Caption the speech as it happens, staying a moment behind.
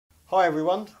Hi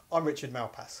everyone, I'm Richard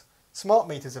Malpass. Smart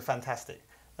meters are fantastic.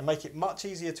 They make it much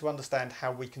easier to understand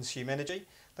how we consume energy.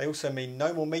 They also mean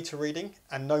no more meter reading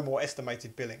and no more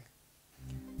estimated billing.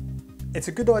 It's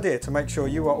a good idea to make sure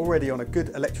you are already on a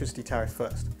good electricity tariff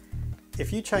first.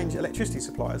 If you change electricity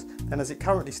suppliers, then as it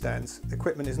currently stands,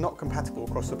 equipment is not compatible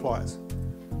across suppliers.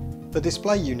 The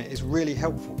display unit is really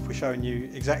helpful for showing you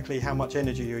exactly how much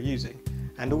energy you're using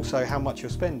and also how much you're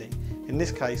spending. In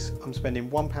this case, I'm spending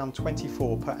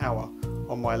 £1.24 per hour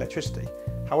on my electricity.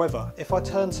 However, if I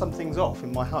turn some things off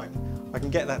in my home, I can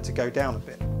get that to go down a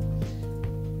bit.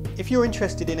 If you're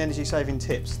interested in energy saving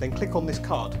tips, then click on this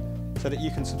card so that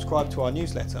you can subscribe to our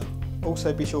newsletter.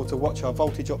 Also be sure to watch our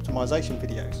voltage optimization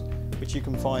videos, which you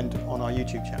can find on our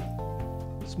YouTube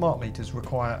channel. Smart meters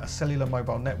require a cellular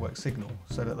mobile network signal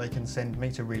so that they can send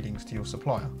meter readings to your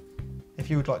supplier. If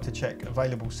you would like to check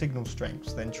available signal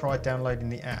strengths, then try downloading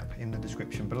the app in the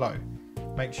description below.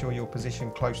 Make sure you're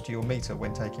positioned close to your meter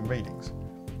when taking readings.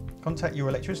 Contact your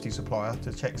electricity supplier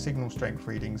to check signal strength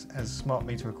readings, as smart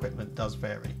meter equipment does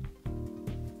vary.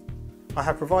 I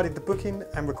have provided the booking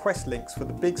and request links for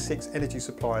the big 6 energy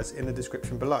suppliers in the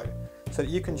description below, so that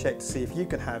you can check to see if you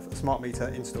can have a smart meter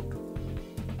installed.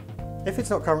 If it's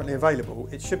not currently available,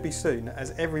 it should be soon,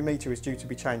 as every meter is due to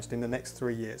be changed in the next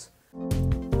 3 years.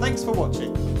 Thanks for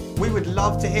watching. We would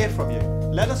love to hear from you.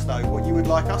 Let us know what you would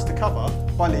like us to cover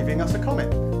by leaving us a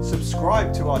comment.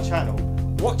 Subscribe to our channel,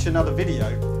 watch another video,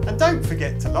 and don't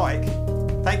forget to like.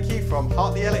 Thank you from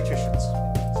Hartley Electricians.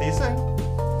 See you soon.